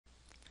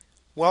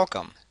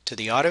Welcome to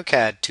the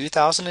AutoCAD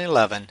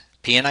 2011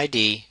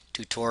 P&ID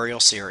tutorial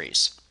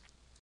series.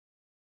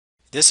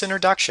 This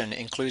introduction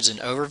includes an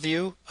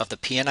overview of the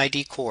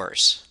P&ID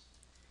course.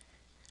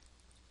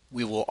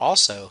 We will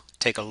also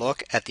take a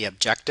look at the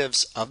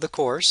objectives of the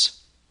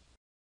course,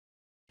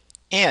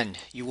 and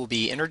you will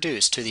be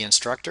introduced to the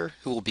instructor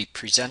who will be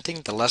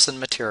presenting the lesson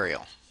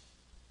material.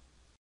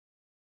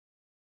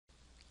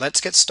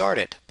 Let's get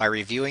started by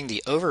reviewing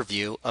the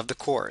overview of the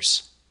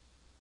course.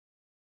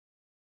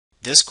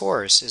 This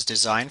course is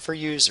designed for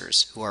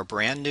users who are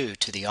brand new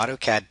to the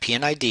AutoCAD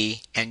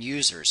P&ID and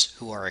users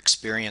who are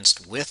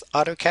experienced with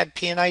AutoCAD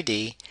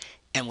P&ID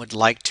and would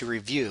like to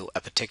review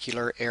a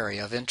particular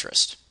area of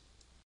interest.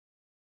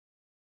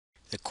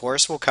 The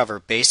course will cover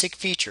basic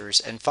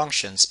features and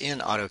functions in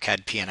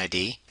AutoCAD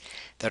P&ID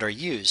that are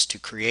used to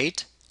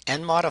create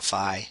and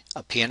modify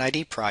a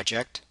P&ID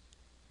project,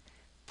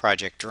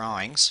 project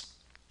drawings,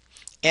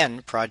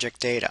 and project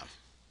data.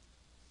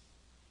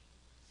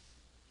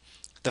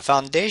 The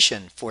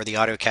foundation for the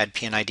AutoCAD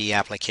P&ID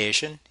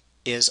application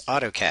is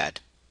AutoCAD.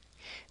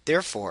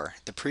 Therefore,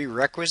 the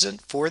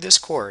prerequisite for this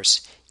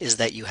course is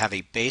that you have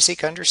a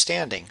basic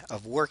understanding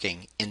of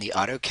working in the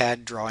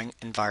AutoCAD drawing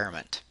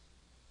environment.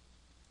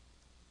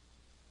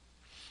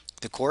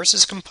 The course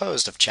is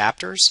composed of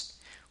chapters,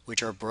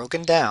 which are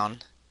broken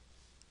down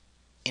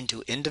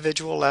into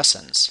individual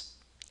lessons.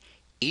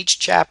 Each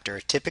chapter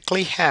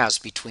typically has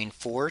between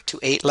 4 to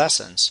 8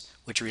 lessons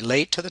which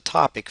relate to the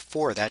topic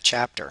for that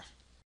chapter.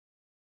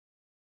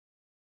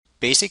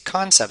 Basic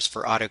concepts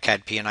for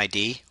AutoCAD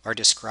P&ID are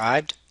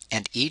described,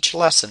 and each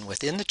lesson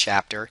within the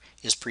chapter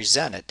is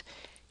presented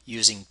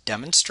using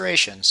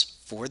demonstrations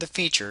for the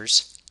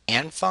features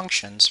and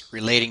functions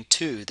relating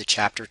to the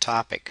chapter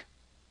topic.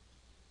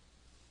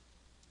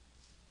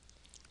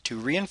 To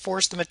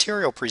reinforce the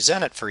material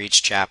presented for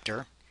each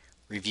chapter,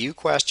 review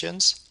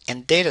questions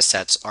and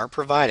datasets are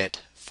provided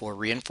for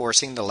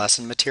reinforcing the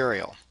lesson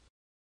material.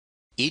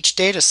 Each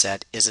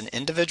dataset is an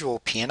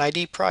individual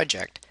P&ID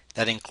project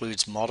that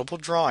includes multiple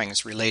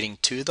drawings relating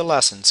to the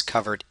lessons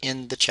covered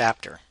in the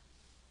chapter.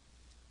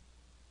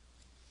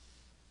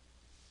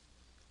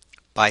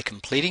 By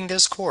completing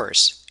this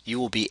course, you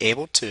will be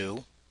able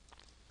to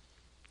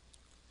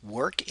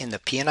work in the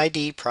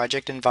P&ID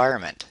project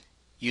environment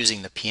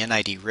using the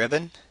P&ID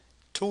ribbon,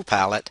 tool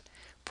palette,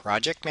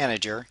 project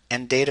manager,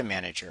 and data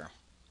manager.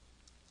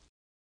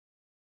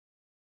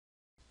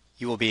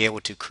 You will be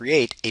able to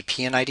create a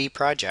P&ID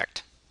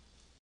project.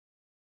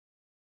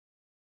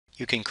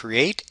 You can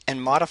create and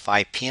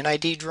modify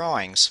P&ID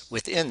drawings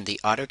within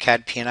the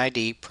AutoCAD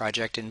P&ID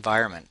project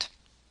environment.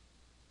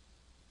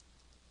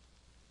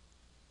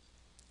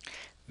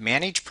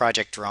 Manage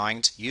project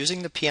drawings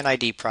using the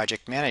P&ID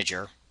Project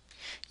Manager.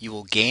 You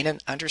will gain an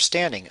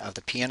understanding of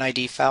the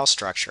P&ID file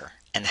structure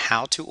and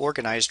how to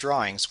organize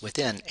drawings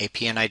within a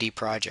P&ID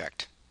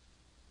project.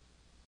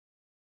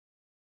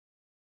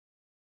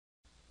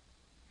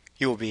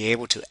 You will be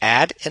able to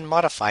add and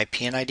modify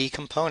P&ID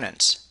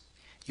components.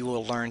 You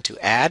will learn to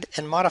add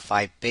and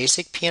modify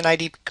basic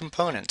P&ID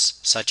components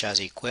such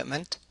as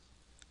equipment,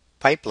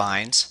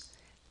 pipelines,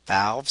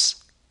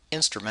 valves,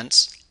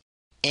 instruments,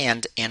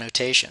 and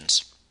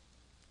annotations.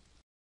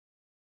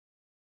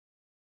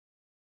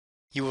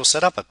 You will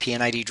set up a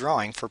P&ID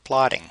drawing for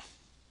plotting.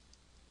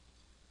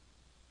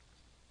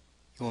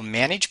 You will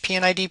manage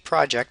P&ID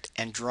project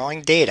and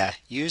drawing data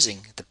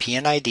using the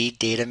P&ID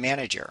Data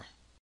Manager.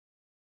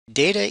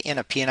 Data in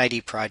a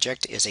P&ID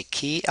project is a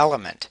key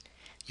element.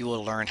 You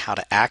will learn how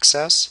to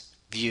access,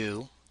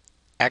 view,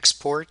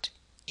 export,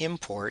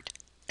 import,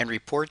 and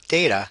report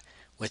data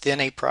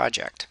within a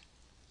project.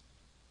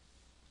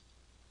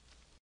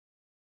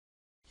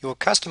 You will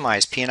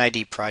customize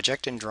P&ID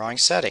project and drawing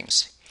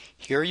settings.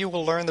 Here you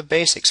will learn the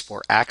basics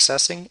for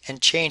accessing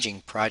and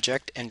changing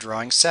project and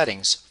drawing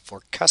settings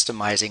for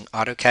customizing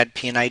AutoCAD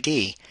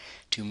P&ID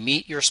to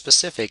meet your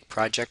specific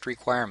project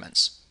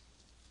requirements.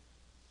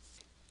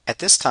 At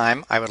this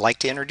time, I would like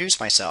to introduce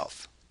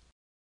myself.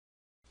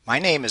 My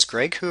name is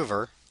Greg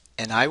Hoover,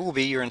 and I will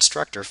be your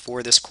instructor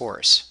for this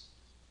course.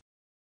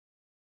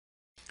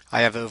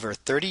 I have over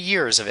 30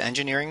 years of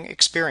engineering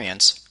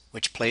experience,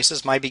 which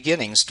places my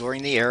beginnings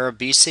during the era of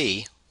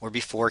BC, or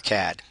before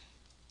CAD.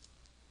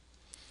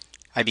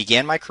 I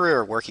began my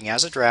career working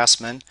as a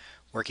draftsman,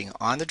 working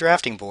on the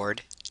drafting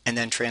board, and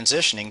then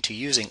transitioning to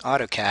using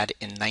AutoCAD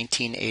in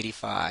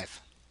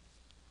 1985.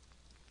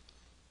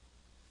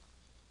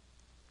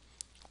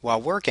 While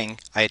working,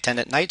 I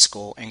attended night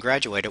school and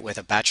graduated with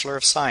a Bachelor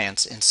of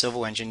Science in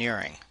Civil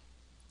Engineering.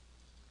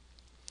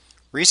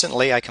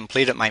 Recently, I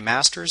completed my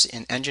Master's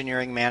in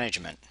Engineering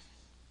Management.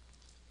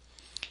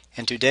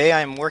 And today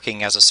I am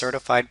working as a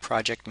Certified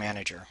Project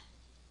Manager.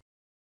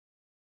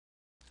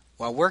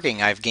 While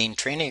working, I have gained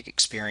training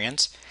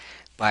experience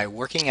by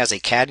working as a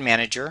CAD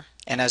manager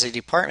and as a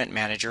department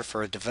manager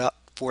for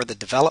the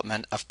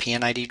development of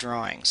P&ID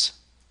drawings.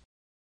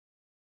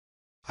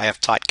 I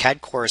have taught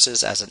CAD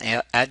courses as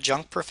an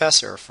adjunct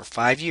professor for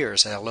 5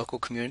 years at a local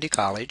community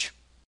college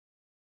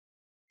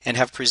and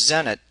have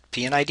presented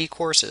P&ID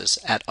courses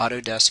at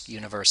Autodesk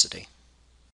University.